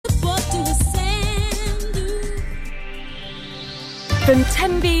From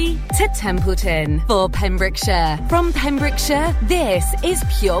Tenby to Templeton for Pembrokeshire. From Pembrokeshire, this is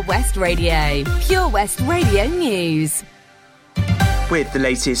Pure West Radio. Pure West Radio News. With the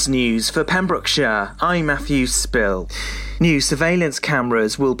latest news for Pembrokeshire, I'm Matthew Spill. New surveillance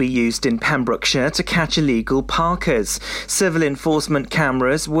cameras will be used in Pembrokeshire to catch illegal parkers. Civil enforcement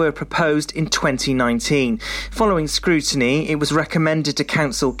cameras were proposed in 2019. Following scrutiny, it was recommended to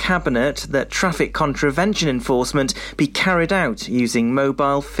Council Cabinet that traffic contravention enforcement be carried out using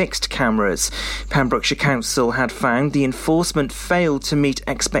mobile fixed cameras. Pembrokeshire Council had found the enforcement failed to meet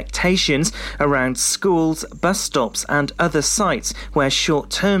expectations around schools, bus stops and other sites where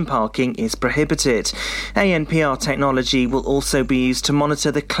short-term parking is prohibited. ANPR technology will also be used to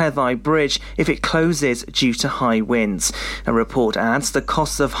monitor the Cleddau Bridge if it closes due to high winds. A report adds the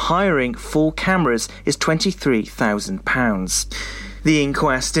cost of hiring 4 cameras is £23,000. The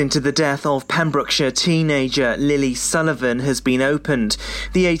inquest into the death of Pembrokeshire teenager Lily Sullivan has been opened.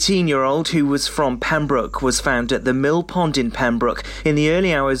 The 18-year-old, who was from Pembroke, was found at the Mill Pond in Pembroke in the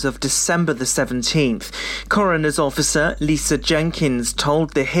early hours of December the 17th. Coroner's officer Lisa Jenkins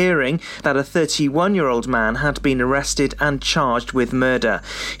told the hearing that a 31-year-old man had been arrested and charged with murder.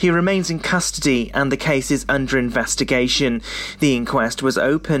 He remains in custody and the case is under investigation. The inquest was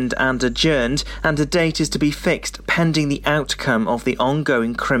opened and adjourned, and a date is to be fixed pending the outcome of the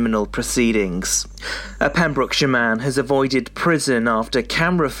ongoing criminal proceedings. A Pembrokeshire man has avoided prison after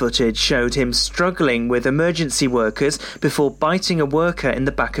camera footage showed him struggling with emergency workers before biting a worker in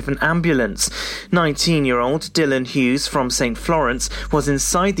the back of an ambulance. 19-year-old Dylan Hughes from St Florence was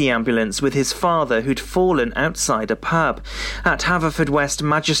inside the ambulance with his father, who'd fallen outside a pub. At Haverfordwest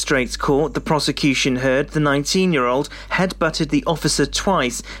Magistrates Court, the prosecution heard the 19-year-old headbutted the officer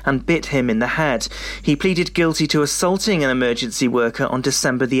twice and bit him in the head. He pleaded guilty to assaulting an emergency worker on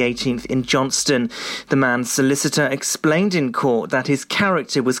December the 18th in Johnston. The man's solicitor explained in court that his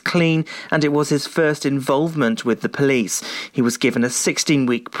character was clean and it was his first involvement with the police. He was given a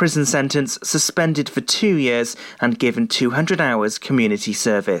 16-week prison sentence, suspended for 2 years and given 200 hours community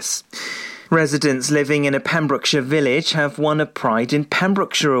service. Residents living in a Pembrokeshire village have won a Pride in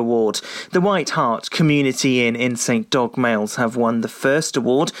Pembrokeshire award. The White Hart Community Inn in St Dogmaels have won the first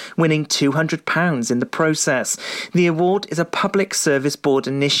award, winning £200 in the process. The award is a public service board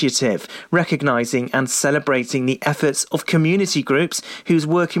initiative, recognising and celebrating the efforts of community groups whose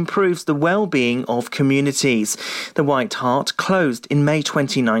work improves the well-being of communities. The White Hart closed in May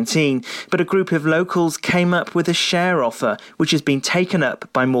 2019, but a group of locals came up with a share offer, which has been taken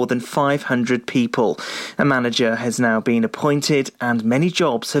up by more than 500 people. A manager has now been appointed and many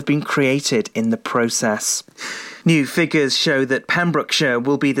jobs have been created in the process. New figures show that Pembrokeshire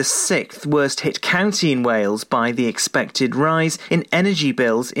will be the 6th worst hit county in Wales by the expected rise in energy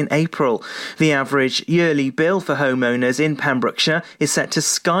bills in April. The average yearly bill for homeowners in Pembrokeshire is set to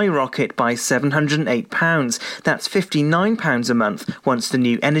skyrocket by £708. That's £59 a month once the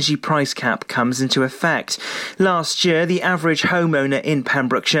new energy price cap comes into effect. Last year, the average homeowner in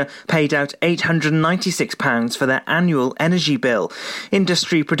Pembrokeshire paid out £896 for their annual energy bill.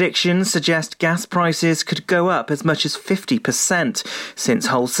 Industry predictions suggest gas prices could go up as much as 50%. Since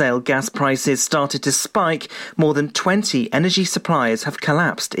wholesale gas prices started to spike, more than 20 energy suppliers have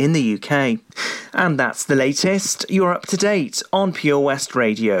collapsed in the UK. And that's the latest. You're up to date on Pure West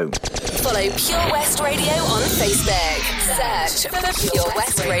Radio. Follow Pure West Radio on Facebook. Search for Pure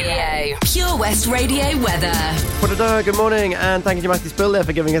West Radio. Pure West Radio weather. Good morning, and thank you to Matthew Spill there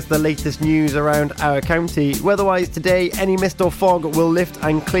for giving us the latest news around our county. Weather-wise today, any mist or fog will lift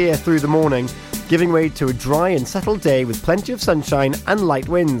and clear through the morning, giving way to a dry and settled day with plenty of sunshine and light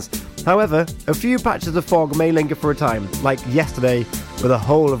winds. However, a few patches of fog may linger for a time, like yesterday, where the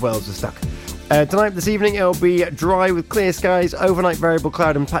whole of Wales was stuck. Tonight, this evening, it'll be dry with clear skies. Overnight, variable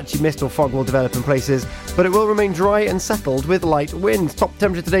cloud and patchy mist or fog will develop in places, but it will remain dry and settled with light winds. Top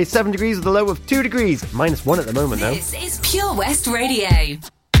temperature today, 7 degrees with a low of 2 degrees. -1 at the moment, though. This is Pure West Radio.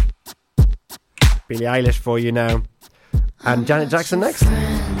 Billie Eilish for you now. And Janet Jackson next.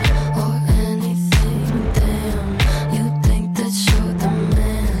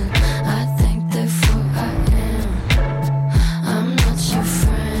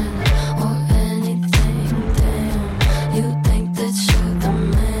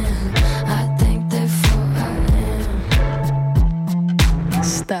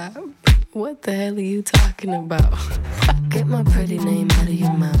 What the hell are you talking about? Get my pretty name out of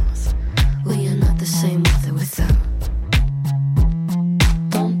your mouth. We are not the same with or without.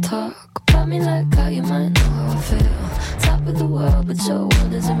 Don't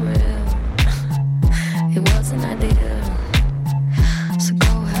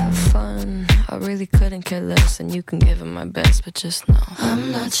really couldn't care less, and you can give it my best, but just know I'm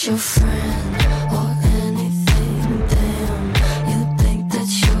not your friend or anything. Damn, you think that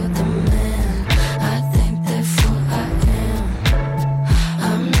you're the man. I think therefore I am.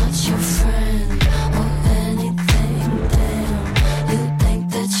 I'm not your friend or anything. Damn, you think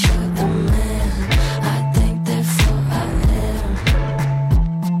that you're the man. I think therefore I am.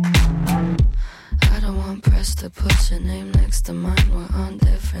 I don't want press to put your name next to mine. We're on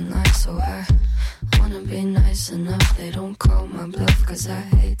different lines, so I wanna be nice enough they don't call my bluff, cause I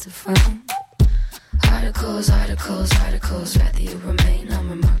hate to find articles, rather you remain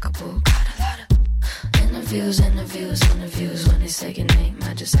unremarkable. Got a lot of interviews when they say your name,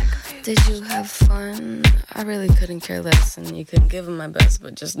 I just act confused. Did you have fun? I really couldn't care less, and you couldn't give them my best,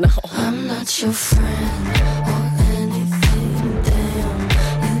 but just know I'm not your friend or anything. Damn,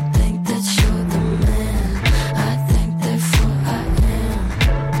 you think that you're the man. I think therefore I am.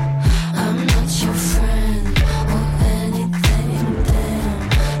 I'm not your friend or anything. Damn,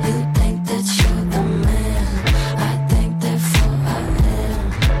 you think that you're the man. I think therefore I am.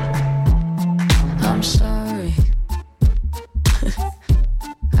 I'm sorry.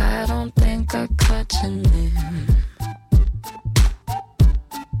 I don't think I caught your name.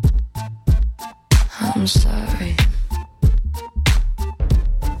 I'm sorry.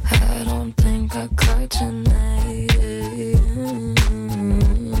 I don't think I caught your name.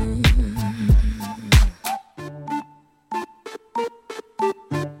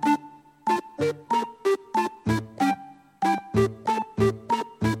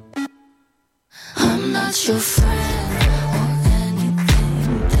 I'm not your friend or anything.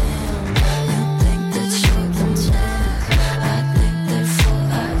 Damn, you think that you're the man. I think therefore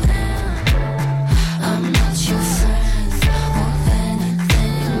I am. I'm not your friend or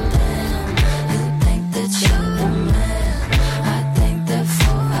anything. Damn, you think that you're the man. I think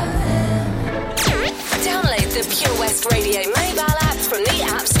therefore I am. Download the Pure West Radio mobile app from the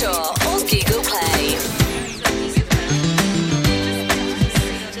App Store or Google Play.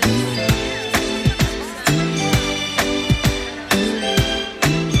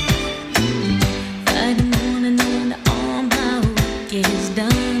 Friday morning when all my work is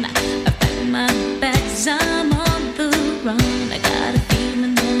done, I pack my bags, I'm on the run. I got a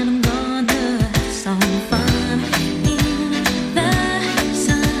feeling that I'm gonna have some fun in the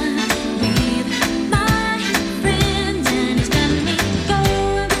sun with my friends, and it's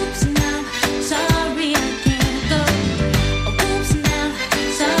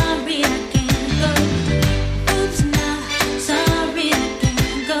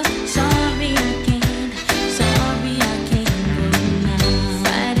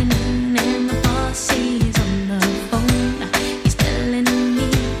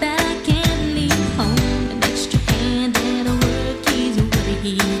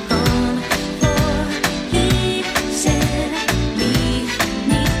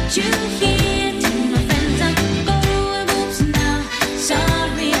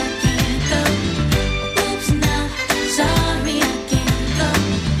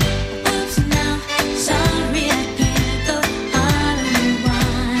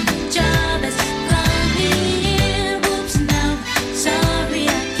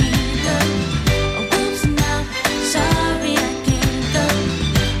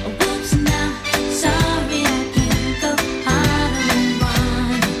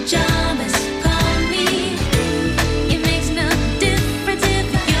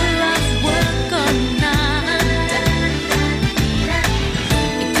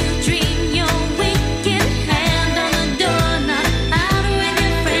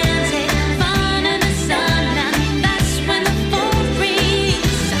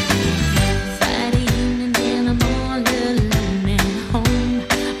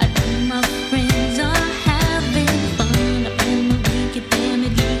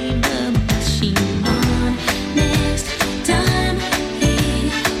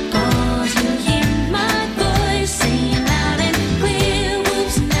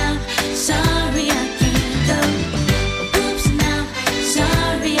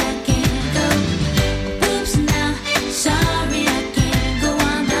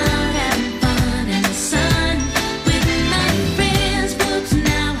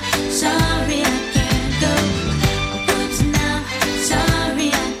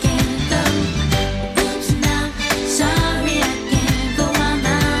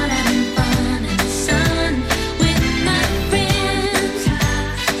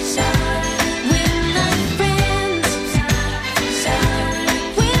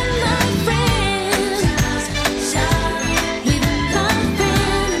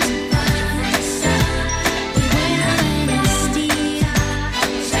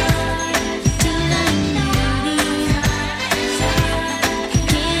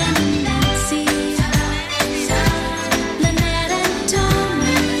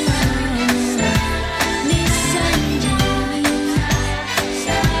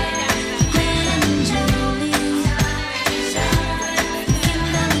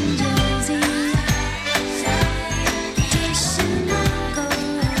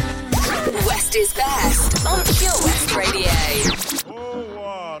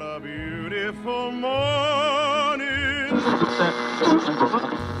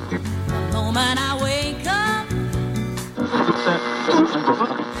moment I wake up,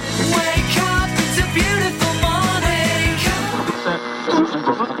 it's a beautiful morning.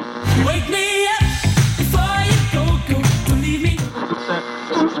 Wake me up before you go, don't leave me.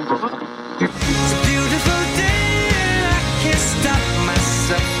 It's a beautiful day, I can't stop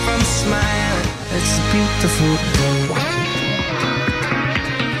myself from smiling. It's a beautiful day.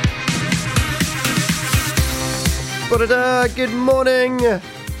 Good morning. I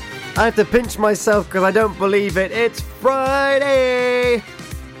have to pinch myself because I don't believe it. It's Friday.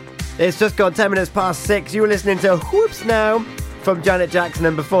 It's just gone 10 minutes past 6. You were listening to Whoops Now from Janet Jackson,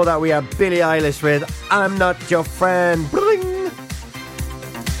 and before that we had Billie Eilish with I'm Not Your Friend. Bling.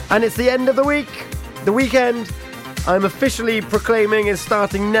 And it's the end of the week. The weekend, I'm officially proclaiming, is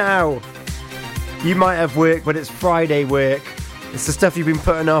starting now. You might have work, but it's Friday work. It's the stuff you've been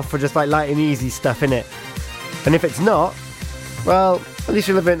putting off for just like light and easy stuff, innit? And if it's not, well, at least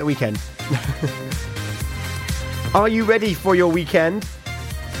you're living at the weekend. Are you ready for your weekend?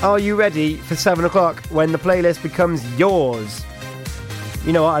 Are you ready for 7 o'clock when the playlist becomes yours?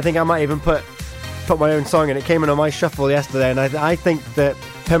 You know what, I think I might even put my own song in. It came in on my shuffle yesterday, and I think that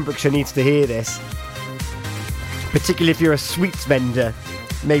Pembrokeshire needs to hear this. Particularly if you're a sweets vendor,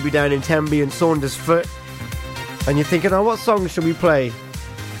 maybe down in Tenby and Saundersfoot, and you're thinking, oh, what song should we play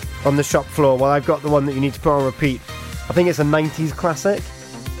on the shop floor? Well, I've got the one that you need to put on repeat. I think it's a 90s classic.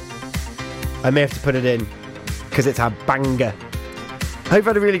 I may have to put it in because it's a banger. Hope you've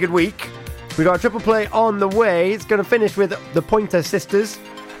had a really good week. We've got a triple play on the way. It's going to finish with the Pointer Sisters.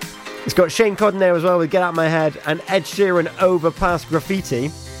 It's got Shane Codden there as well with Get Out My Head, and Ed Sheeran Overpass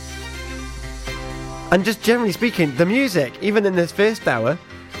Graffiti. And just generally speaking, the music, even in this first hour,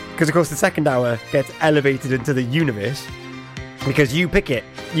 because of course the second hour gets elevated into the universe, because you pick it.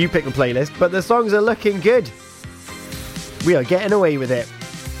 You pick the playlist, but the songs are looking good. We are getting away with it.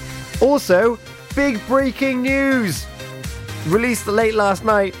 Also, big breaking news. Released late last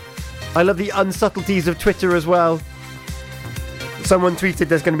night. I love the unsubtleties of Twitter as well. Someone tweeted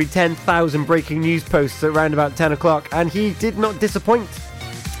there's going to be 10,000 breaking news posts at around about 10 o'clock, and he did not disappoint.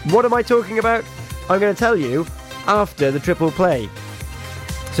 What am I talking about? I'm going to tell you after the triple play.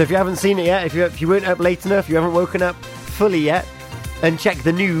 So if you haven't seen it yet, if you weren't up late enough, you haven't woken up fully yet, and check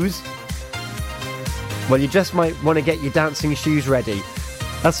the news, well, you just might want to get your dancing shoes ready.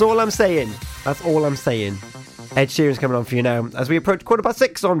 That's all I'm saying. That's all I'm saying. Ed Sheeran's coming on for you now as we approach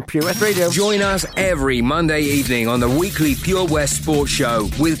 6:15 on Pure West Radio. Join us every Monday evening on the weekly Pure West Sports Show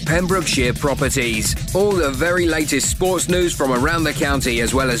with Pembrokeshire Properties. All the very latest sports news from around the county,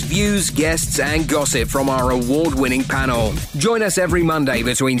 as well as views, guests and gossip from our award-winning panel. Join us every Monday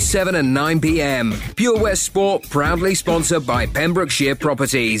between 7 and 9 p.m. Pure West Sport, proudly sponsored by Pembrokeshire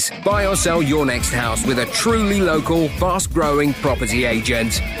Properties. Buy or sell your next house with a truly local, fast-growing property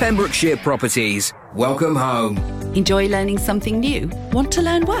agent. Pembrokeshire Properties. Welcome home. Enjoy learning something new? Want to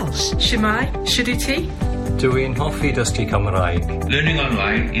learn Welsh? Shemai, Shuduti? Dwi'n hoffi dysgu Cymraeg. Learning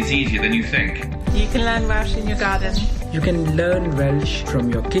online is easier than you think. You can learn Welsh in your garden. You can learn Welsh from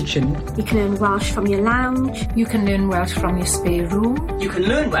your kitchen. You can learn Welsh from your lounge. You can learn Welsh from your spare room. You can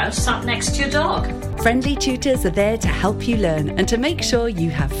learn Welsh sat next to your dog. Friendly tutors are there to help you learn and to make sure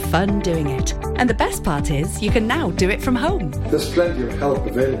you have fun doing it. And the best part is, you can now do it from home. There's plenty of help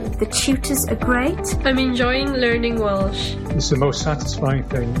available. The tutors are great. I'm enjoying learning Welsh. It's the most satisfying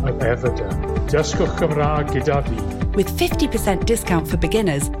thing I've ever done. Dysgwch Cymraeg gyda fi. With 50% discount for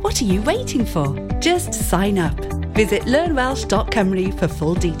beginners, what are you waiting for? Just sign up. Visit learnwelsh.cymru for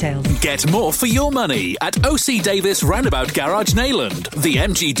full details. Get more for your money at OC Davis Roundabout Garage Neyland, the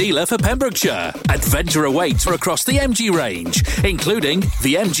MG dealer for Pembrokeshire. Adventure awaits across the MG range, including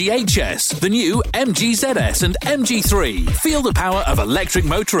the MG HS, the new MG ZS and MG3. Feel the power of electric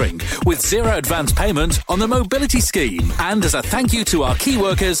motoring with zero advance payment on the mobility scheme. And as a thank you to our key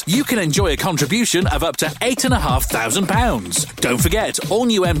workers, you can enjoy a contribution of up to £8,500. Don't forget, all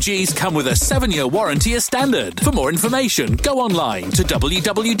new MGs come with a 7-year warranty as standard. For more information, go online to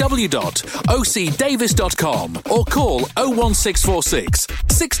www.ocdavis.com or call 01646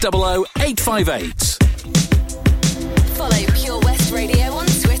 600 858. Follow Pure West Radio on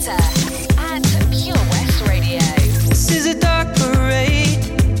Twitter at Pure West Radio. This is a dark parade,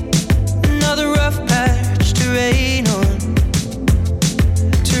 another rough patch to rain on,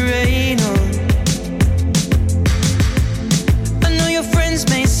 to rain on. I know your friends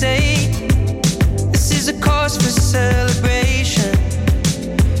may say this is a cause for celebration.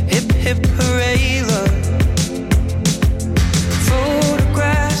 Hip hip hooray, love.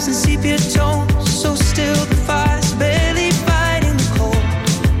 Photographs and sepia tones, so still the fire's barely fighting the cold.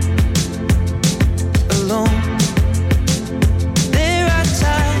 Alone,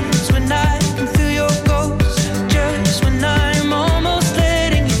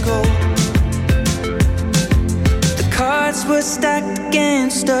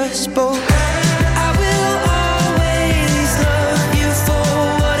 against us both. I will always love you for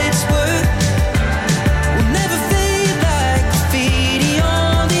what it's worth. We'll never fade like graffiti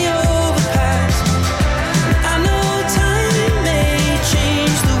on the overpass. I know time may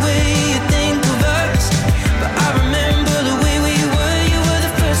change the way you think of us, but I remember the way we were. You were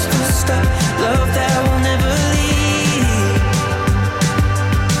the first full stop, love that will never leave.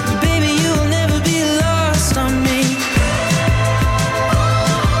 Baby, you'll never be lost on me.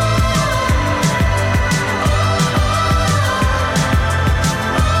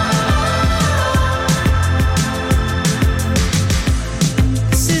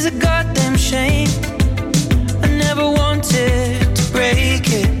 This is a goddamn shame. I never wanted to break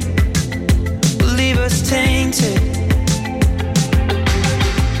it, will leave us tainted.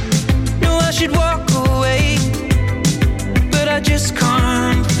 No, I should walk away, but I just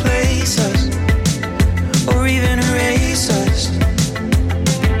can't replace us or even erase us.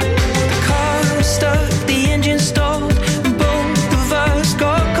 The car was stuck, the engine stalled, and both of us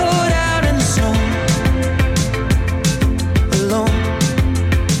got caught out in the snow, alone.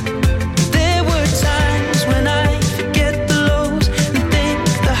 There were times when I forget the lows and think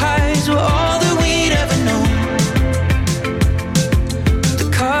the highs were all that we'd ever known. The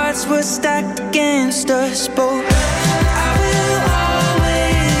cards were stacked against us both. I will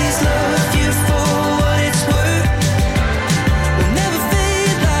always love you for what it's worth. We'll never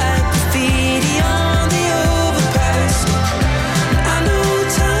fade like graffiti on the overpass. I know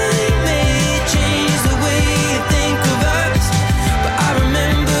time may change the way you think of us, but I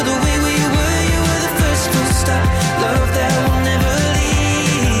remember the way we were. You were the first full stop, love that will never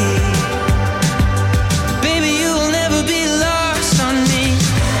leave. Baby, you'll never be lost on me.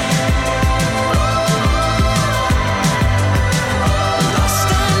 Lost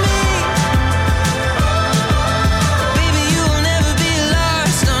on me. Baby, you'll never be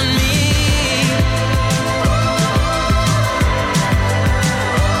lost on me.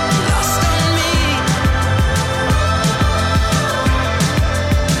 Lost on me.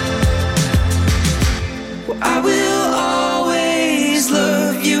 I will always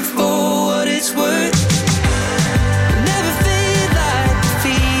love you for what it's worth. Never fade like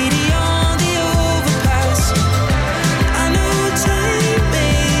graffiti on the overpass. I know time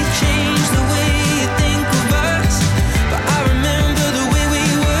may change the way you think of us, but I remember the way we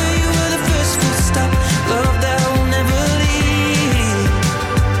were. You were the first full stop, love that will never leave.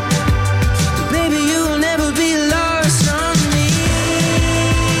 Baby, you'll never be lost on me.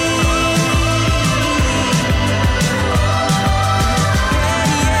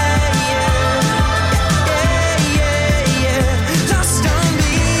 Lost on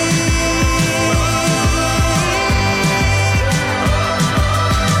me.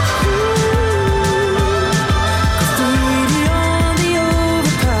 Graffiti on the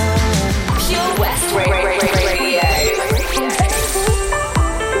overpass. Pure West Radio.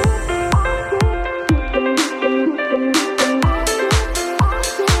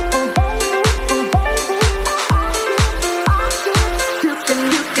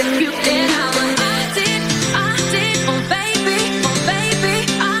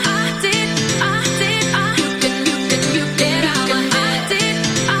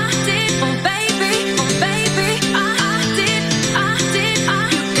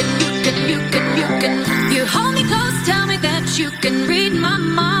 You hold me close, tell me that you can read my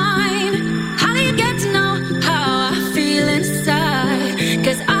mind. How do you get to know how I feel inside?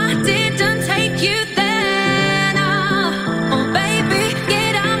 'Cause I didn't take you there now. Oh baby,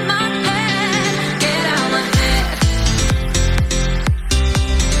 get out my head. Get out my head.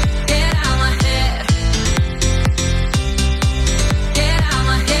 Get out my head. Get out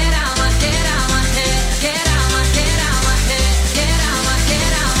my get out my get out my head. Get out my get out my head. Get out my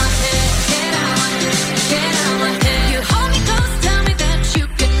get out my head. Get out my get out my head. You hold me close, tell me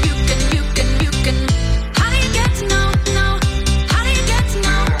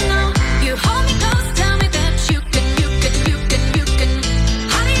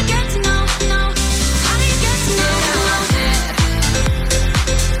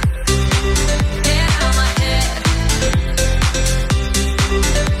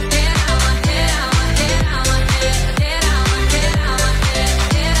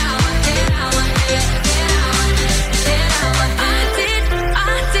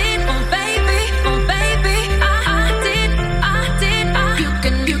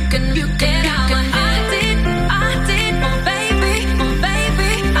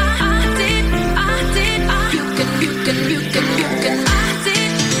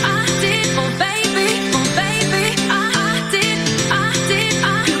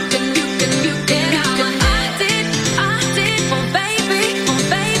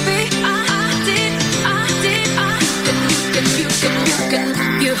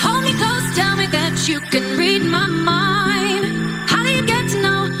you can read my mind? How do you get to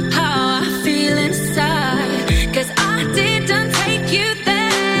know how I feel inside? 'Cause I didn't take you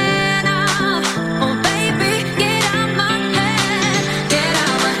there now. Oh baby, get out my head. Get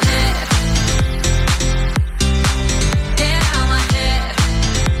out my head. Get out my head.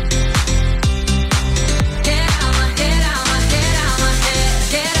 Get out my, get out my, get out my head.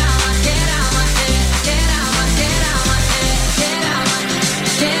 Get out my, get out my head. Get out my, get out my head. Get out my,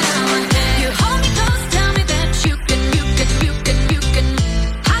 get out my head. You hold me close, tell me that you can.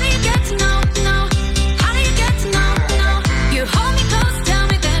 How do you get to know? How do you get to know? You hold me close, tell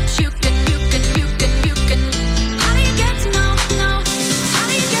me that you can. How do you get to know? How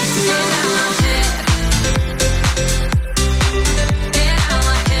do you get to know? Get out my head. Get out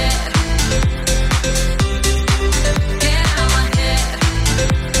my head. Get out my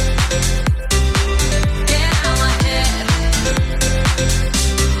head.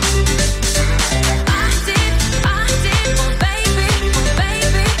 I did, oh baby, I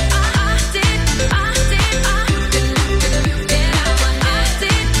did, you can, get out my head.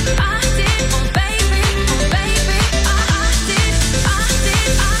 I did, oh baby, you can,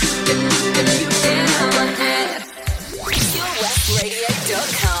 get out my head.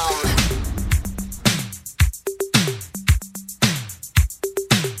 PureWestRadio.com.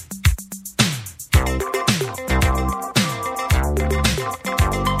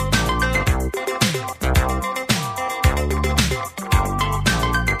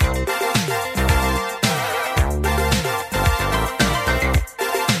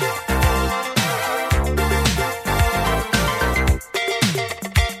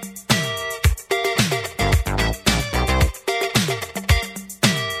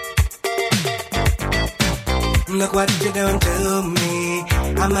 Look what you're doing to me.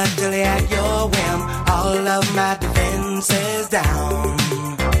 I'm utterly at your whim. All of my defenses down.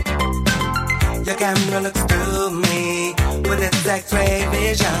 Your camera looks through me with its X-ray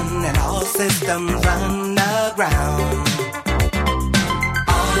vision, and all systems run aground.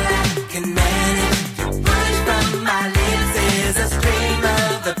 All I can manage to push from my lips is a stream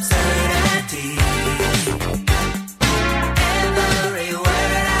of absurdity. Every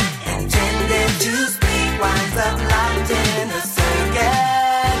word I intended to speak winds up locked in a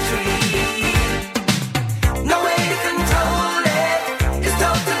circuitry. No way to control it. It's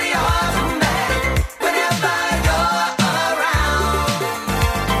totally automatic. Whenever you're around,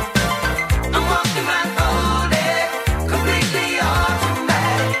 I'm walking blindfolded, completely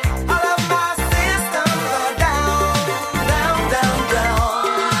automatic. All of my systems are down, down, down, down.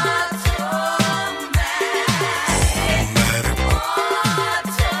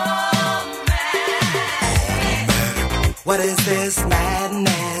 What is this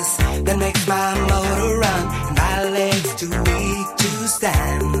madness that makes my motor run and my legs too weak to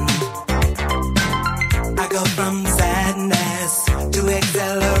stand? I go from sadness to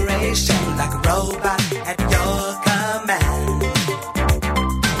acceleration like a robot at your command.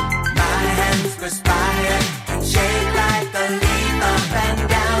 My hands perspire and shake like a leaf. Up and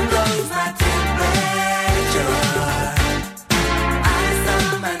down goes my temperature. I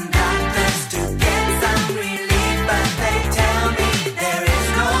summon doctors to get some relief, but they tell me there is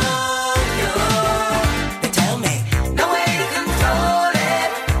no cure. They tell me no way to control it.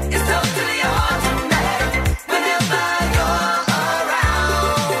 It's totally automatic. Whenever you're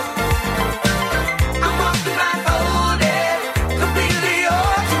around, I'm walking blindfolded, completely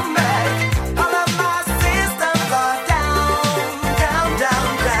automatic. All of my systems are down, down, down,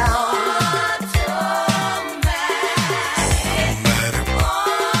 down.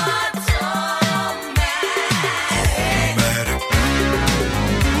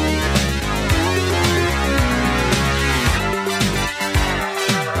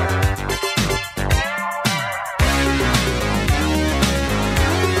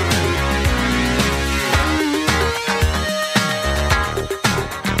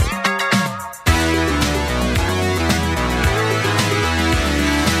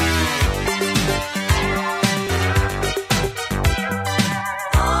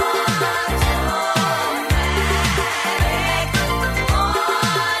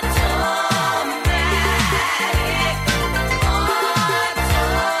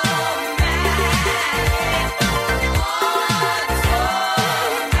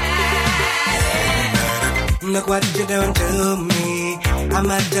 Look what you're doing to me. I'm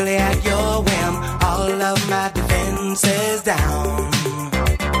utterly at your whim. All of my defenses down.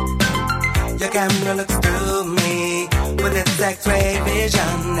 Your camera looks through me with its X-ray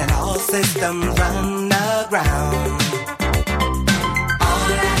vision, and all systems run aground.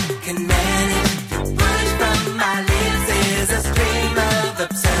 All I can manage to push from my lips is a stream of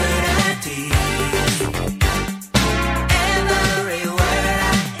absurdity.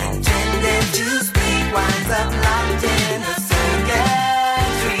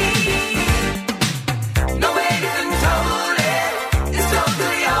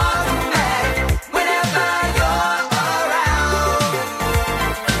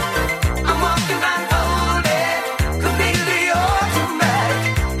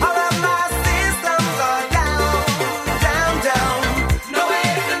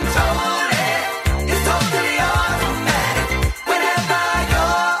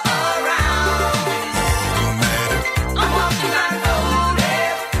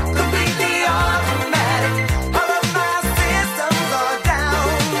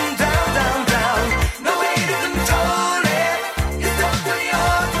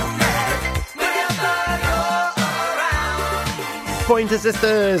 Pointer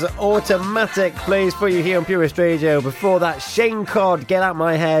Sisters, Automatic plays for you here on Pure West Radio. Before that, Shane Codd, Get Out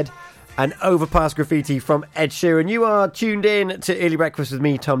My Head, and Overpass Graffiti from Ed Sheeran. You are tuned in to Early Breakfast with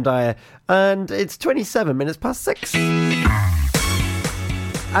me, Tom Dyer, and it's 27 minutes past 6. And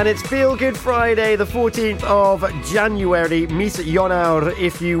it's Feel Good Friday, the 14th of January, Mis Ionawr,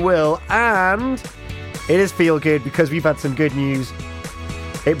 if you will, and it is Feel Good because we've had some good news.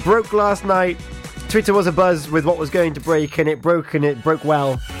 It broke last night. Twitter was abuzz with what was going to break, and it broke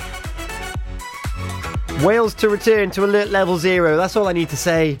well. Wales to return to alert level 0. That's all I need to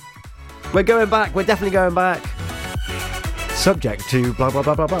say. We're going back. We're definitely going back. Subject to blah, blah,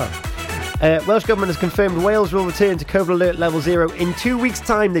 blah, blah, blah. Welsh Government has confirmed Wales will return to COVID alert level 0 in 2 weeks'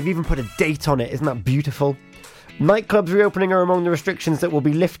 time. They've even put a date on it. Isn't that beautiful? Nightclubs reopening are among the restrictions that will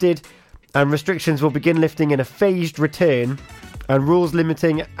be lifted, and restrictions will begin lifting in a phased return. And rules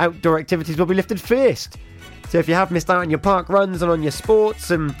limiting outdoor activities will be lifted first. So if you have missed out on your park runs and on your sports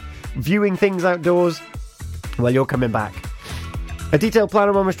and viewing things outdoors, well, you're coming back. A detailed plan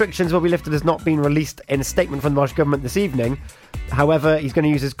on restrictions will be lifted has not been released in a statement from the Welsh Government this evening. However, he's going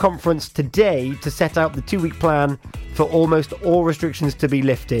to use his conference today to set out the 2-week plan for almost all restrictions to be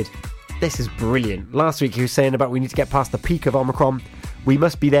lifted. This is brilliant. Last week he was saying about we need to get past the peak of Omicron. We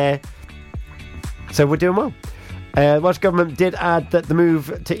must be there. So we're doing well. The Welsh Government did add that the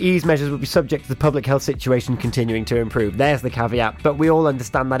move to ease measures will be subject to the public health situation continuing to improve. There's the caveat, but we all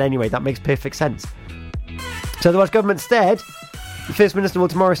understand that anyway. That makes perfect sense. So the Welsh Government instead, the First Minister will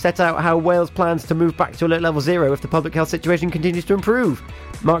tomorrow set out how Wales plans to move back to alert level 0 if the public health situation continues to improve.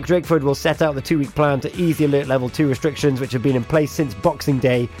 Mark Drakeford will set out the 2-week plan to ease the alert level 2 restrictions which have been in place since Boxing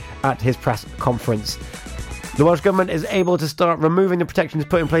Day at his press conference. The Welsh Government is able to start removing the protections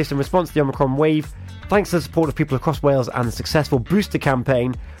put in place in response to the Omicron wave. Thanks to the support of people across Wales and the successful booster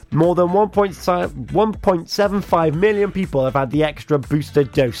campaign, more than 1.75 million people have had the extra booster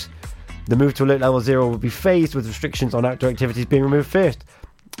dose. The move to alert level 0 will be phased with restrictions on outdoor activities being removed first.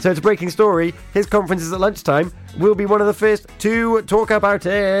 So it's a breaking story. His conference is at lunchtime. We'll be one of the first to talk about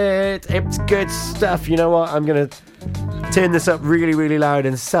it. It's good stuff. You know what? I'm going to turn this up really, really loud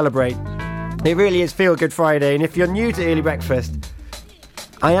and celebrate. It really is Feel Good Friday. And if you're new to Early Breakfast,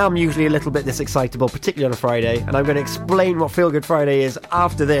 I am usually a little bit this excitable, particularly on a Friday, and I'm going to explain what Feel Good Friday is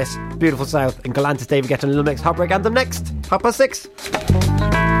after this. Beautiful South and Galantis David get a Little Mix Heartbreak Anthem next. 6:30.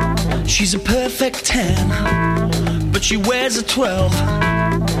 She's a perfect 10, but she wears a 12.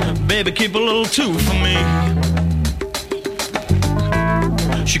 Baby, keep a little 2 for me.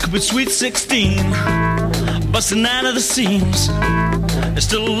 She could be sweet 16, busting out of the seams. There's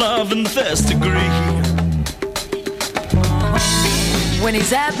still love in the first degree. When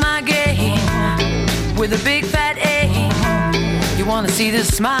he's at my game with a big fat A, you want to see the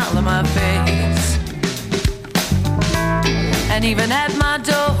smile on my face. And even at my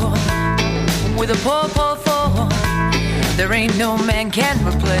door with a poor, poor four, there ain't no man can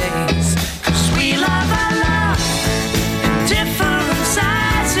replace. 'Cause we love our love in different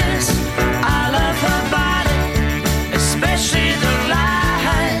sizes. I love her body, especially the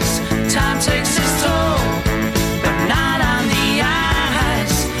lies. Time takes its toll, but not on the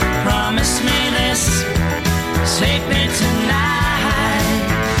eyes. Promise me this, take me tonight.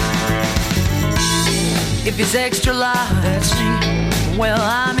 If it's extra large, well,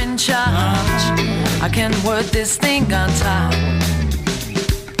 I'm in charge. I can work this thing on top.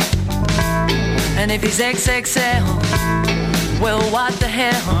 And if he's XXL, well, what the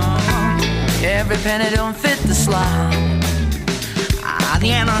hell? Every penny don't fit the slot.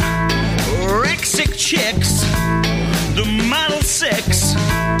 The anorexic chicks, the model 6,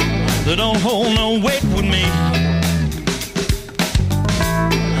 they don't hold no weight with me.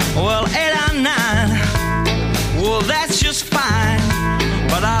 Well, 8 or 9, well, that's just fine.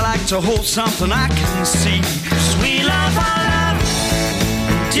 But I like to hold something I can see. 'Cause we love our love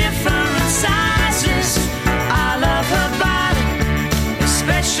in different sizes. I love her body,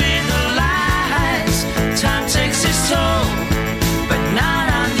 especially the lies. Time takes its toll, but not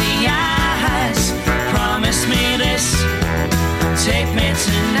on the eyes. Promise me this, take me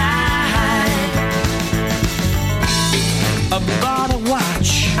tonight. I bought a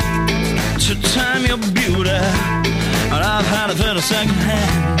watch to time your beauty, and I've had it in a second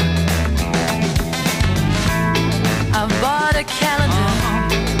hand. I bought a calendar,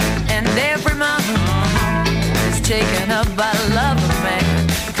 and every month is taken up by the love of man.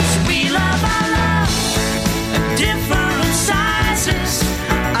 'Cause we love our love in different sizes.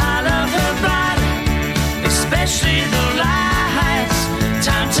 I love her body, especially the lies.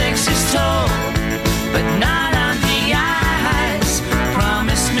 Time takes its toll, but not on the eyes.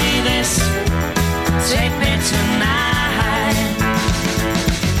 Promise me this, take me tonight.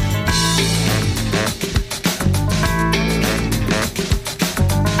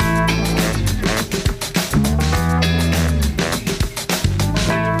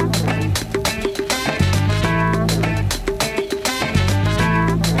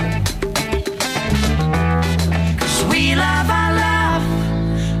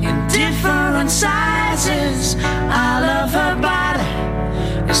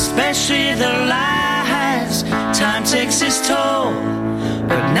 told,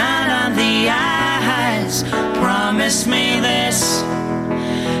 but not on the eyes. Promise me this,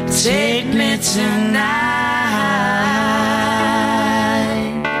 take me tonight.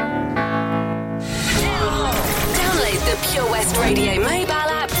 Download the Pure West Radio mobile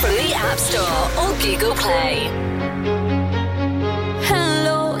app from the App Store or Google Play.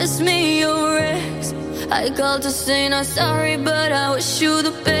 Hello, it's me, your ex. I called to say not sorry, but I wish you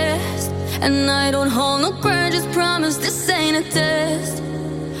the best. And I don't hold no grudges, promise this ain't a test.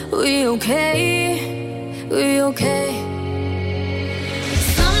 We okay, we okay.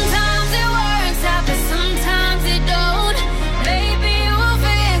 Sometimes it works out, but sometimes it don't. Maybe we'll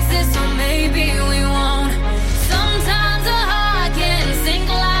fix this, or maybe we won't. Sometimes a heart can sink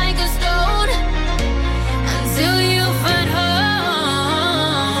like a stone until you find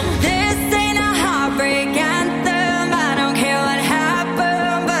home. This ain't a heartbreak anthem. I don't care what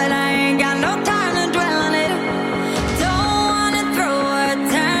happened, but I ain't got no time to dwell on it. Don't wanna throw a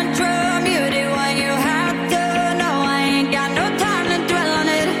tantrum. You did what you had to. No, I ain't got no time to dwell on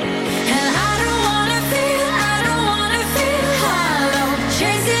it. And I don't wanna feel hollow.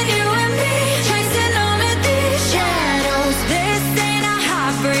 Chasing you and me, chasing all of these shadows. This ain't a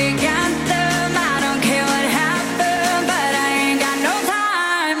heartbreak anthem. I don't care what happened, but I ain't got no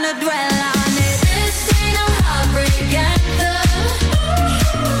time to dwell on it. This ain't no heartbreak anthem.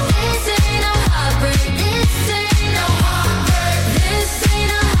 This ain't no heartbreak. This ain't no heartbreak. This ain't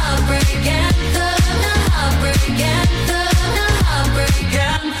no heartbreak anthem. No heartbreak anthem. No heartbreak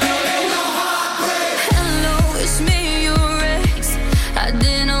anthem. Hello, it's me, your ex. I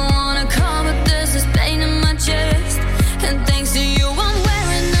didn't wanna call, but there's this pain in my chest. And thanks to you, I'm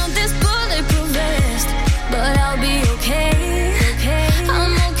wearing out this bulletproof vest. But I'll be okay.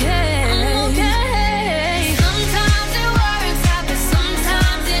 I'm okay. Sometimes it works out, but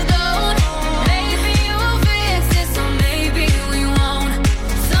sometimes it don't. Maybe we'll fix this, or maybe we won't.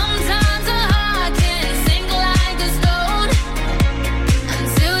 Sometimes a heart can sink like a stone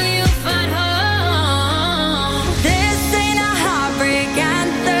until you find home. This ain't a heartbreak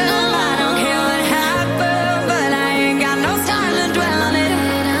anthem. I don't care what happened, but I ain't got no time to dwell on it.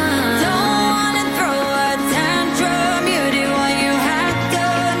 Don't wanna throw a tantrum. You did what you had to.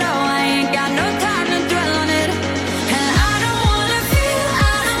 No, I ain't got no time to dwell on it. And I don't wanna feel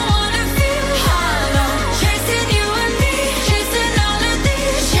hollow. Chasing you and me, chasing all of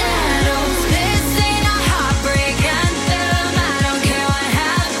these shadows. This ain't a heartbreak anthem. I don't care what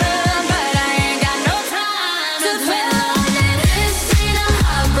happened, but I ain't got no time to dwell on it. This ain't a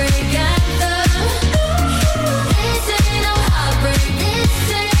heartbreak anthem. This ain't no heartbreak. This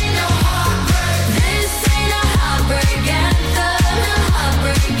ain't no heartbreak. This ain't a heartbreak anthem. No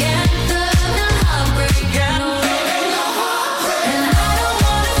heartbreak anthem. No heartbreak anthem. And I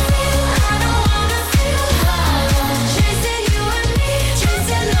don't wanna feel hollow. Chasing you and me,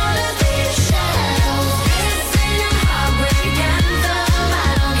 chasing all of these shadows. This ain't a heartbreak anthem.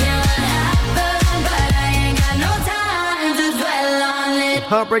 I don't care what happened, but I ain't got no time to dwell on it.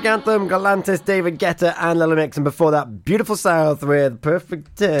 Heartbreak Anthem, Galantis, David Guetta and Lil Mix, and before that, Beautiful South with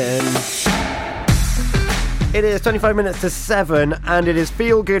Perfect 10. It is 25 minutes to 7 and it is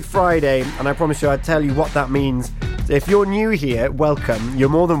Feel Good Friday, and I promise you I'll tell you what that means. So if you're new here, welcome. You're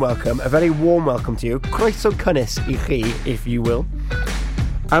more than welcome. A very warm welcome to you. Croeso cynnes I chi, if you will.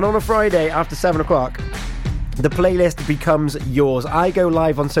 And on a Friday after 7 o'clock, the playlist becomes yours. I go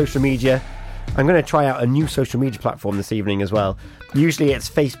live on social media. I'm going to try out a new social media platform this evening as well. Usually it's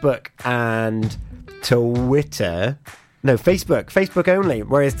Facebook and Twitter. No, Facebook only.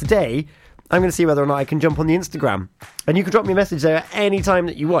 Whereas today, I'm going to see whether or not I can jump on the Instagram. And you can drop me a message there at any time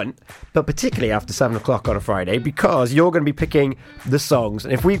that you want, but particularly after 7 o'clock on a Friday, because you're going to be picking the songs.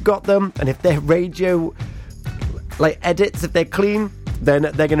 And if we've got them, and if they're radio, like edits, if they're clean, then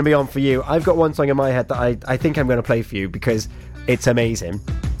they're going to be on for you. I've got one song in my head that I think I'm going to play for you because it's amazing.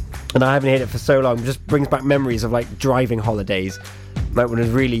 And I haven't heard it for so long. It just brings back memories of like driving holidays, like when I was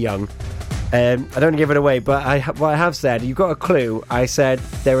really young. I don't want to give it away, but what I have said, you got a clue. I said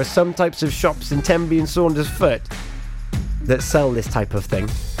there are some types of shops in Tenby and Saundersfoot that sell this type of thing.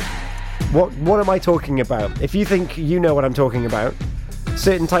 What am I talking about? If you think you know what I'm talking about,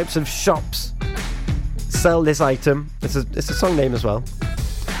 certain types of shops sell this item. It's a song name as well.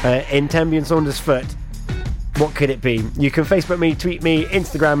 In Tenby and Saundersfoot. What could it be? You can Facebook me, tweet me,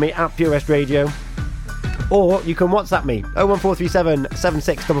 Instagram me at Pure West Radio, or you can WhatsApp me 01437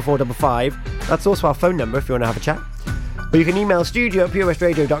 764455. That's also our phone number if you want to have a chat. Or you can email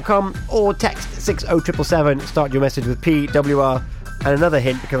studio@purewestradio.com or text 60777. Start your message with PWR. And another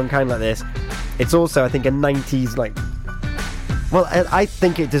hint, because I'm kind of like this, it's also I think a 90s I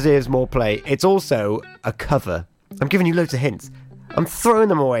think it deserves more play. It's also a cover I'm giving you loads of hints. I'm throwing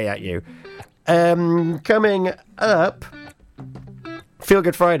them away at you. Coming up, Feel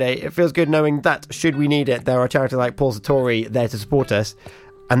Good Friday. It feels good knowing that, should we need it, there are charities like Paul Sartori there to support us.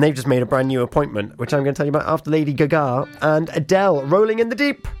 And they've just made a brand new appointment, which I'm going to tell you about after Lady Gaga and Adele, Rolling in the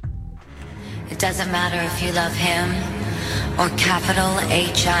Deep. It doesn't matter if you love him or capital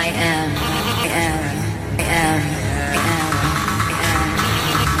H-I-M.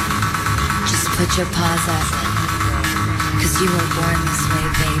 Just put your paws up, 'cause you were born this way,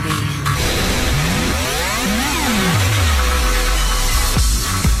 baby.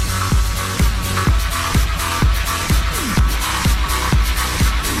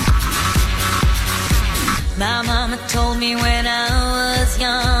 My mama told me when I was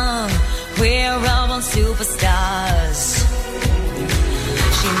young, we're all born superstars.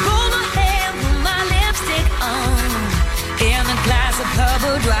 She rolled my hair, put my lipstick on, in a glass of her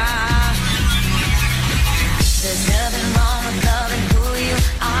boudoir. There's nothing wrong with loving who you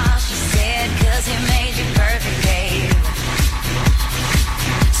are, she said, 'cause he made you perfect, babe.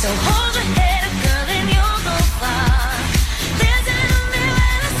 So hold your head up, girl, and you'll go far. Listen to me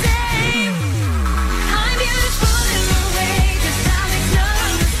when I say, I'm beautiful in my way, 'cause I make no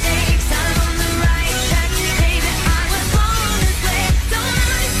mistakes. I'm on the right track, baby, I was born this way. Don't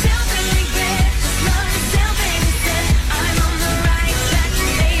hurt yourself and regret, just love yourself and instead. I'm on the right track,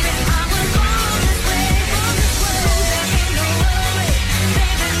 baby, I was born this way. There ain't no other way,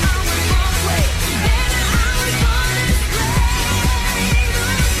 baby, I was born this way. Baby, I was born this way.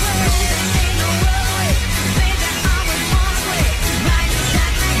 There ain't no other way, baby, I was born this way. Right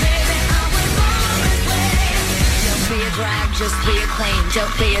track, baby, I was born this way. Don't be a drag, just be a queen.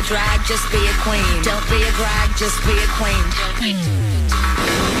 Don't be a drag, just be a queen. Don't be a drag, just be a queen.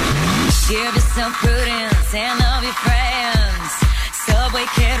 Give yourself prudence and love your friends. Subway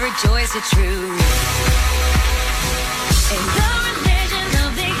kid, rejoice your truth. In the religion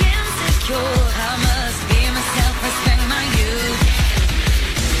of the insecure, I must be myself, respect my youth.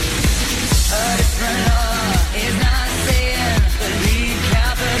 A different law is not sin. Believe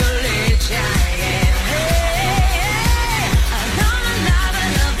capital H-I-M. I don't alive, I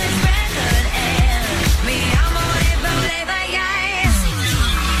love this record and me, I'm on it, but yes.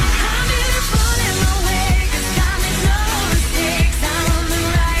 I'm beautiful in my way, 'cause I make no mistakes. I'm on the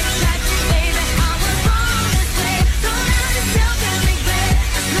right track, baby, I was born this way. Don't hurt yourself and regret,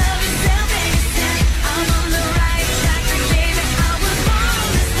 just love yourself and yourself. I'm on the right track, baby, I was born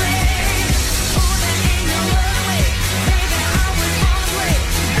this way. Oh, there ain't no other way, baby, I was born this way.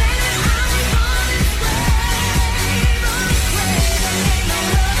 Baby, I was born this way. There ain't no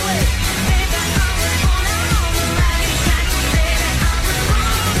other way, baby, I was born. I'm on the right track, baby, I was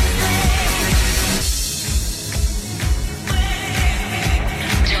born this way.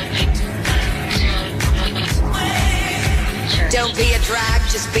 Don't be a drag,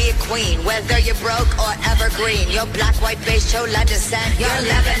 just be a queen. Whether you're broke or evergreen, you're black, white, beige, chola descent, you're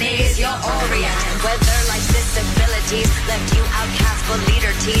Lebanese, you're Orient. Whether life's disabilities left you outcast but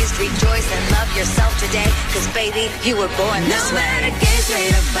leader teased, rejoice and love yourself today, 'cause baby, you were born this No way. matter gay,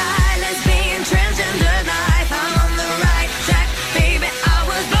 straight or bi, lesbian, transgender life, I'm on the right track, baby, I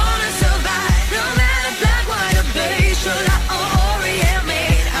was born to survive. No matter black, white or beige, chola or Orient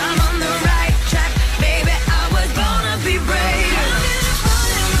made, I'm on the right track, baby, I was born to be brave. I'm beautiful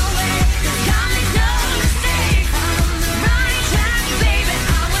in my way, 'cause I make no mistakes. I'm on the right track, baby,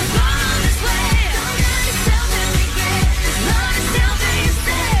 I was born this way. Don't hurt yourself and regret, just love yourself and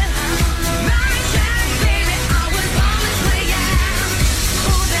instead. I'm on the right track, baby, I was born this way, yeah.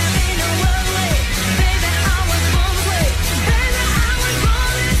 Oh, there ain't no other way, baby, I was born this way. Baby, I was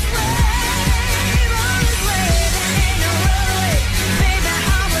born this way, born this way. There ain't no other way, baby,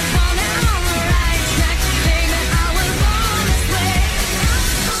 I was born. I'm on the right track, baby, I was born this way.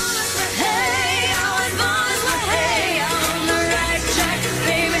 Hey, I was born this way. Hey, I'm on the right track,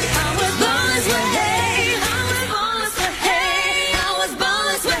 baby, I was born this way. Hey, I was born this way. Hey, I was born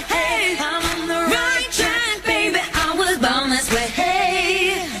this way. Hey, I'm on the right track, baby, I was born this way.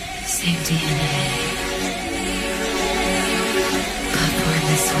 Hey, Same DNA, but born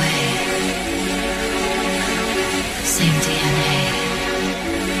this way. Same DNA,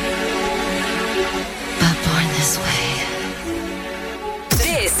 but born this way.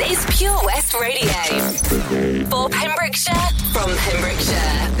 This is Pure West Radio. For Pembrokeshire, from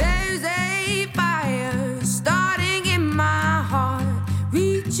Pembrokeshire. There's a fire starting in my heart,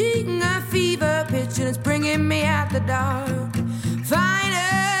 reaching a fever pitch, and it's bringing me out the dark.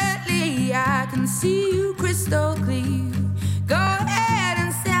 Finally, I can see you crystal clear. Go ahead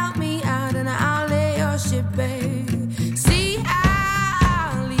and sell me out, and I'll lay your ship bare. See,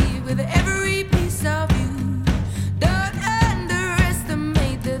 I'll leave with every piece of you.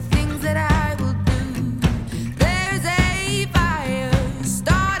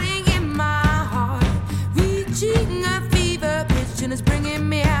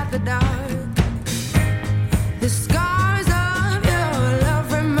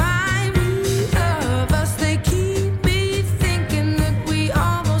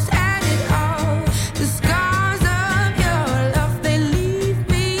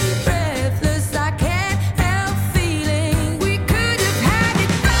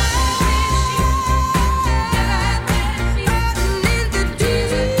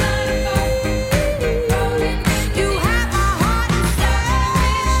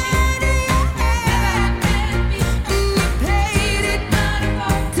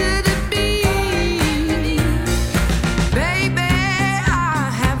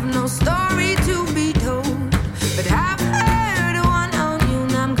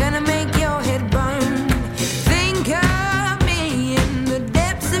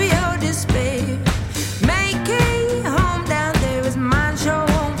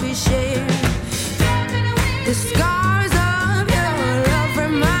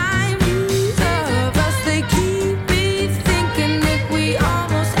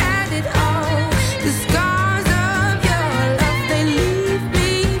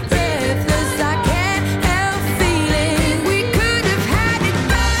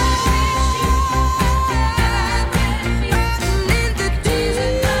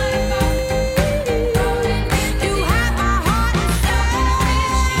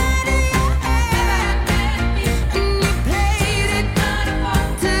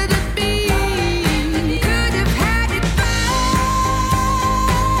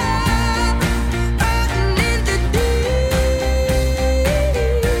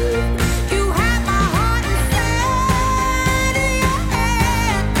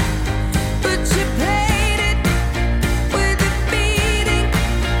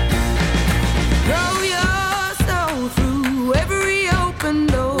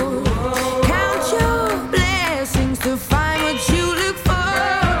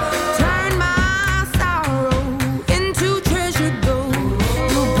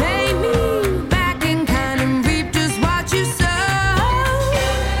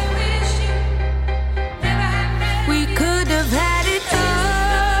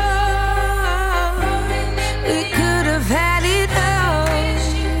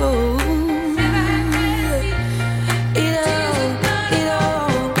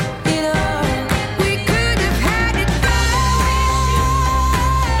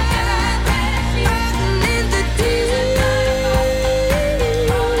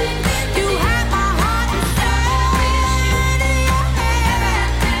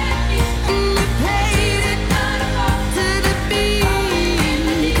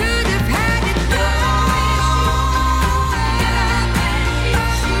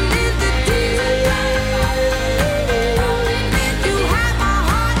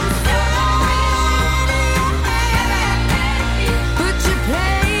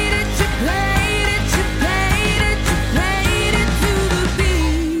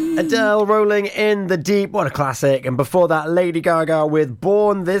 Adele rolling in the deep, what a classic. And before that, Lady Gaga with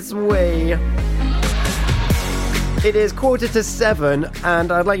Born This Way. It is 6:45,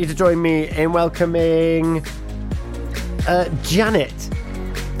 and I'd like you to join me in welcoming Janet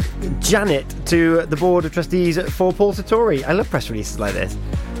to the Board of Trustees for Paul Sartori. I love press releases like this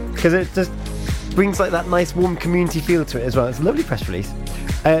because it just brings like that nice warm community feel to it as well. It's a lovely press release.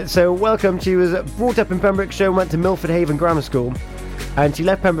 So welcome. She was brought up in Pembrokeshire, went to Milford Haven Grammar School, and she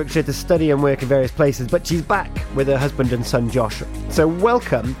left Pembrokeshire to study and work in various places, but she's back with her husband and son Josh. So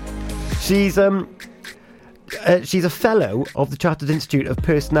welcome. She's a fellow of the Chartered Institute of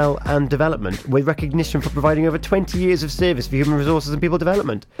Personnel and Development with recognition for providing over 20 years of service for human resources and people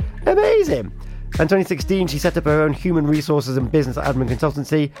development. Amazing! In 2016, she set up her own human resources and business admin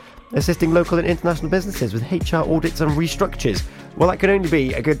consultancy, assisting local and international businesses with HR audits and restructures. Well, that can only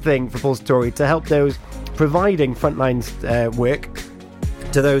be a good thing for Paul Sartori to help those providing frontline work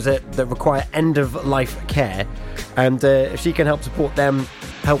to those that require end-of-life care. And if she can help support them,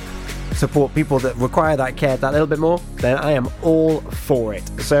 help support people that require that care that little bit more, then I am all for it.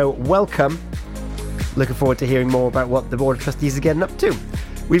 So welcome. Looking forward to hearing more about what the Board of Trustees are getting up to.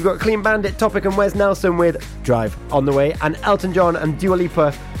 We've got Clean Bandit, Topic and Wes Nelson with Drive on the way, and Elton John and Dua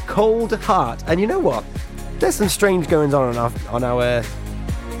Lipa, Cold Heart. And you know what? There's some strange goings on our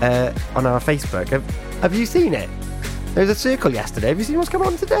Facebook. Have you seen it? There was a circle yesterday. Have you seen what's going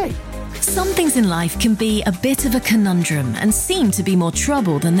on today? Some things in life can be a bit of a conundrum and seem to be more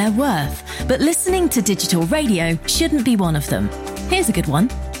trouble than they're worth. But listening to digital radio shouldn't be one of them. Here's a good one.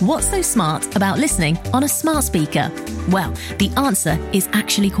 What's so smart about listening on a smart speaker? Well, the answer is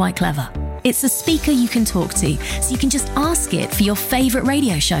actually quite clever. It's a speaker you can talk to, so you can just ask it for your favourite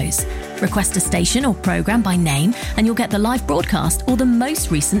radio shows. Request a station or programme by name and you'll get the live broadcast or the most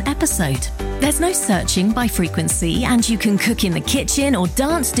recent episode. There's no searching by frequency, and you can cook in the kitchen or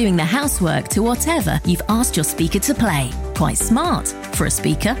dance doing the housework to whatever you've asked your speaker to play. Quite smart for a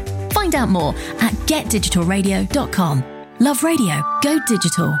speaker. Find out more at getdigitalradio.com. Love radio. Go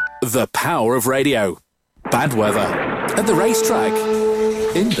digital. The power of radio. Bad weather. At the racetrack.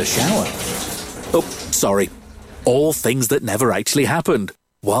 In the shower. Oh, sorry. All things that never actually happened.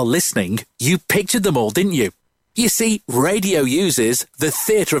 While listening, you pictured them all, didn't you? You see, radio uses the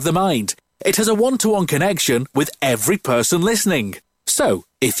theatre of the mind. It has a one-to-one connection with every person listening. So,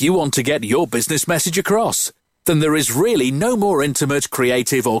 if you want to get your business message across, then there is really no more intimate,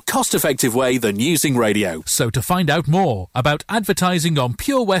 creative or cost-effective way than using radio. So to find out more about advertising on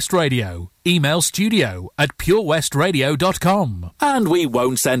Pure West Radio, email studio@purewestradio.com. And we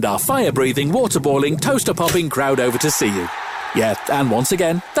won't send our fire-breathing, water-boiling, toaster-popping crowd over to see you. Yeah, and once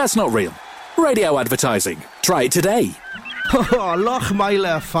again, that's not real. Radio advertising. Try it today. Oh,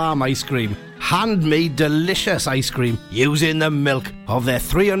 Lochmeyler Farm Ice Cream. Handmade delicious ice cream using the milk of their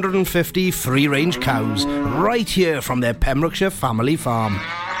 350 free-range cows right here from their Pembrokeshire family farm.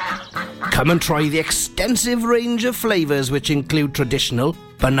 Come and try the extensive range of flavours which include traditional,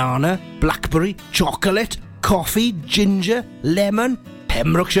 banana, blackberry, chocolate, coffee, ginger, lemon,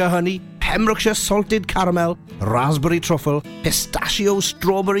 Pembrokeshire honey, Pembrokeshire salted caramel, raspberry truffle, pistachio,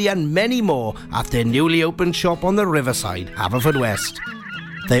 strawberry and many more at their newly opened shop on the Riverside, Haverfordwest.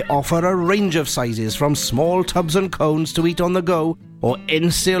 They offer a range of sizes from small tubs and cones to eat on the go or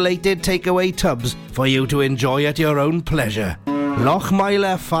insulated takeaway tubs for you to enjoy at your own pleasure.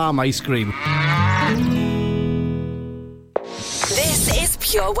 Lochmeyler Farm Ice Cream. This is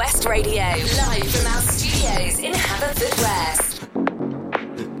Pure West Radio, live from our studios in Haverfordwest.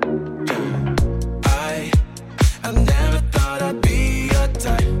 I never thought I'd be your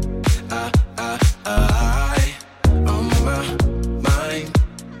type. On my mind,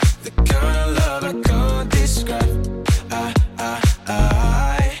 the kind of love I can't describe.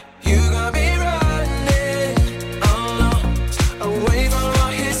 You got me running, oh no, away from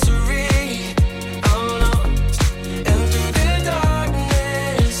our history, oh no, and through the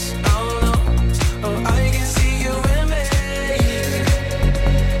darkness, oh no, oh I can see you in me.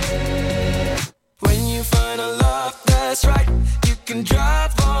 When you find a love that's right, you can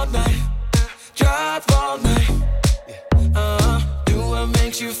drive all night, drive all night. Do what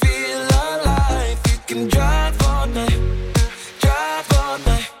makes you feel alive. You can drive all night, drive all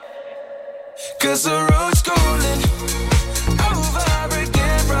night. 'Cause the road's calling over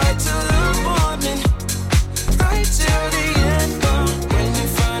again, right till the morning, right till the end. When you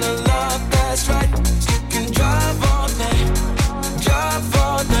find a love that's right, you can drive all night, drive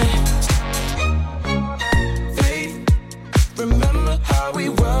all night. Remember how we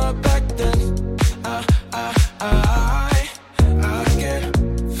were back then. I get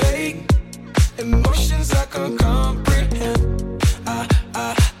fake emotions I can't comprehend.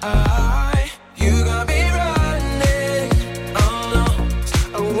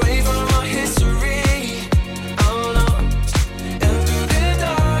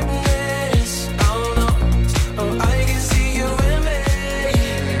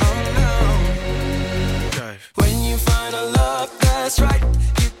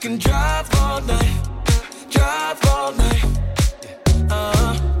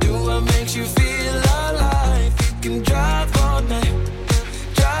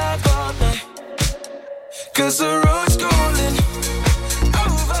 'Cause the road's calling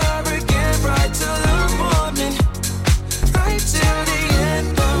over again, right till the morning, right till the end.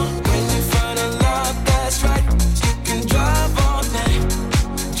 Now, when you find a love that's right, you can drive all night,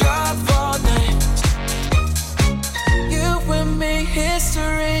 drive all night. You and me,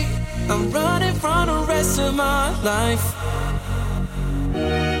 history. I'm running from the rest of my life.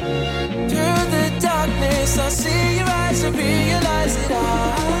 Through the darkness, I see your eyes and realize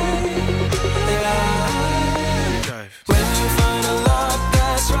that when you find a love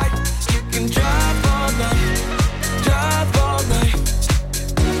that's right, you can drive all night, drive all night.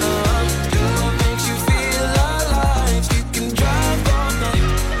 Do what makes you feel alive. You can drive all night,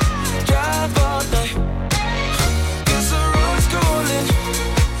 drive all night. 'Cause the road's calling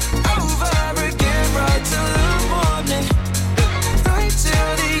over again, right till the morning, right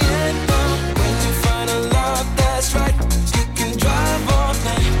till the end. When you find a love that's right, you can drive all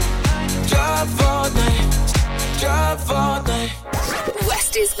night, drive all night, drive all night.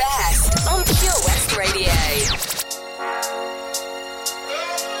 West is best on Pure West Radio.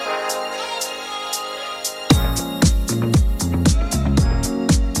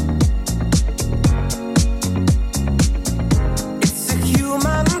 It's a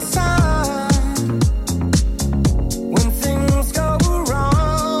human sign when things go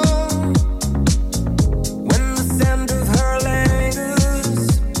wrong, when the scent of her lingers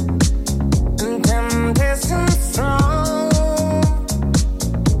and temptation strong.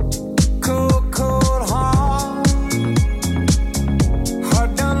 Cold, cold heart,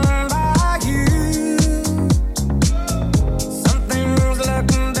 hard done by you. Something's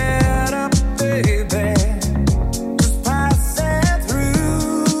looking better, baby. Just pass it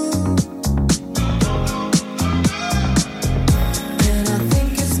through. And I think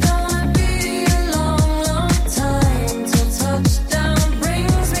it's gonna be a long, long time till touchdown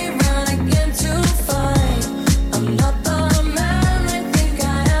brings me round again to find I'm not the man they think I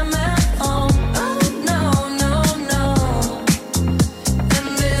am at home. Oh no, no, no. And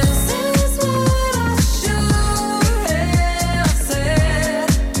this is what I should have said.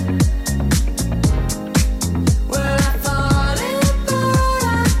 Well, I thought it, but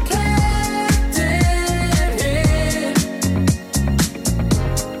I kept it hid.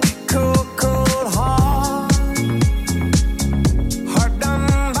 Cold, cold heart, hard done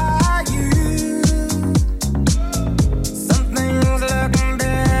by you. Something's looking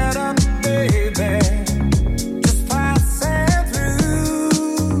better, baby. Just pass it through.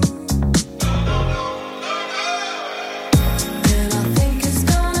 And I think it's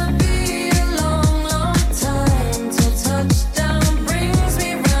gonna be a long, long time till touchdown brings me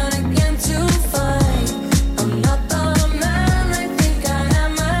round again to find I'm not the man they think I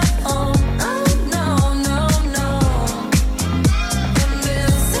am at home. Oh no, no, no. And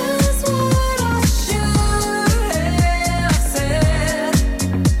this is what I should have said.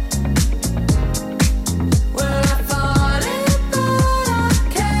 Well, I thought it, but I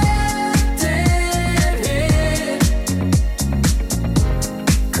kept it hid.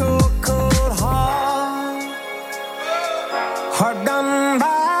 Cold, cold heart, hard done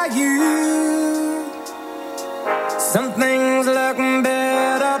by you. Something's looking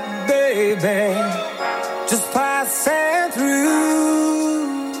better, baby. Just pass it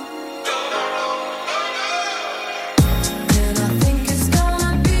through. And I think it's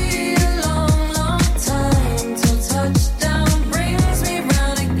gonna be a long, long time till touchdown brings me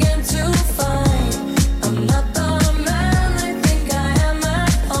round again to find I'm not the man they think I am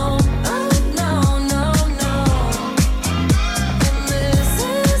at home. Oh no, no, no. And this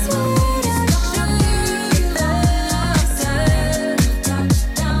is what I should have said.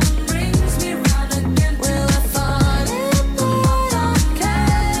 Touchdown brings me round again. Well, I thought it, but I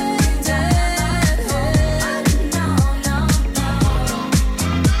kept it hid. No, no, no.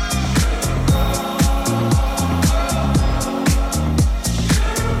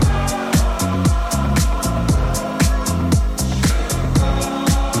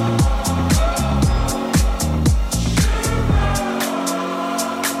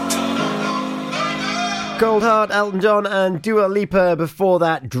 Cold Heart, Elton John and Dua Lipa. Before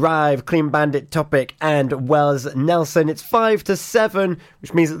that, Drive, Clean Bandit, Topic and Wells Nelson. It's 5 to 7,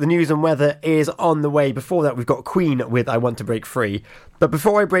 which means that the news and weather is on the way. Before that, we've got Queen with I Want to Break Free. But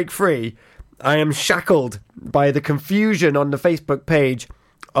before I break free, I am shackled by the confusion on the Facebook page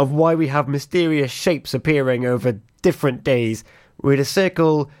of why we have mysterious shapes appearing over different days. We had a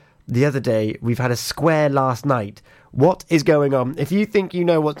circle the other day, we've had a square last night. What is going on? If you think you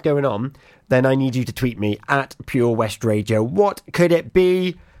know what's going on, then I need you to tweet me at Pure West Radio. What could it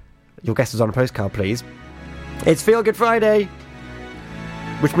be? Your guess is on a postcard, please. It's Feel Good Friday.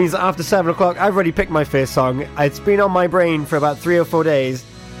 which means that after 7 o'clock, I've already picked my first song. It's been on my brain for about 3 or 4 days.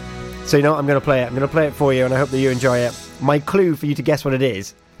 So you know what? I'm going to play it. I'm going to play it for you, and I hope that you enjoy it. My clue for you to guess what it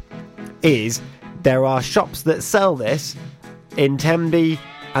is there are shops that sell this in Tenby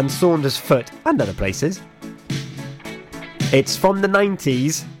and Saundersfoot and other places. It's from the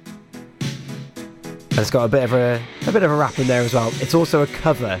 90s, and it's got a bit of a rap in there as well. It's also a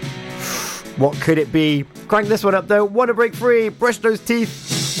cover. What could it be? Crank this one up though. Want to break free? Brush those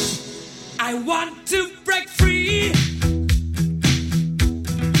teeth. I want to break free.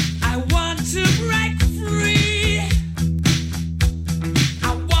 I want to break free.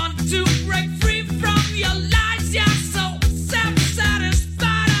 I want to break free from your lies. You're so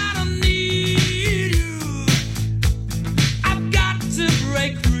self-satisfied. I don't need you. I've got to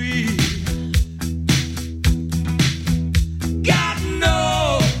break free. God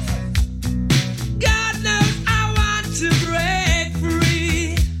knows. God knows I want to break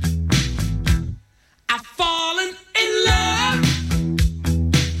free. I've fallen in love.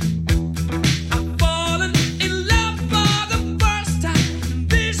 I've fallen in love for the first time.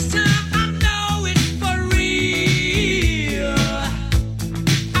 This time I know it's for real.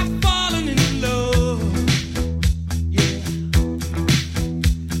 I've fallen in love. Yeah.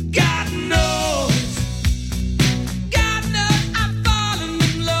 God knows. God knows I've fallen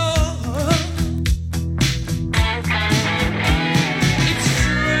in love. It's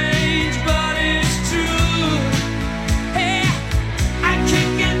strange, but it's true. Hey, I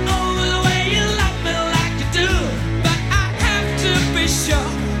can't get over the way you love me like you do. But I have to be sure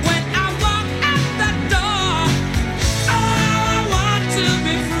when I walk out the door. Oh, how I want to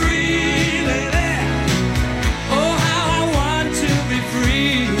be free, lady. Oh, how I want to be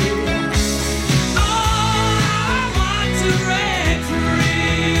free. Oh, how I want to break free.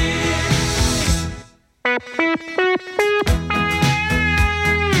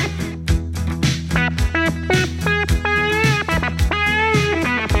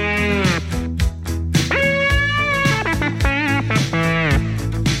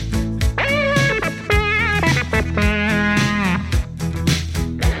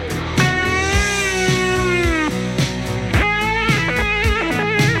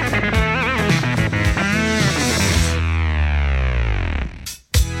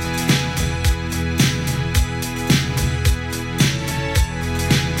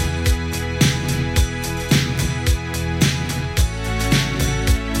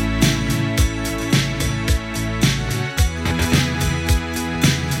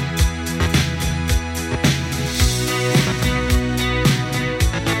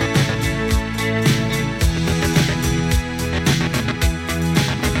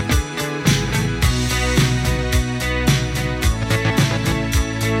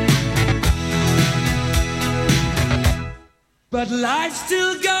 But life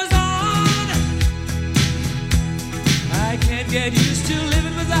still goes on. I can't get used to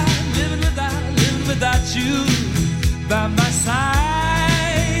living without you by my side.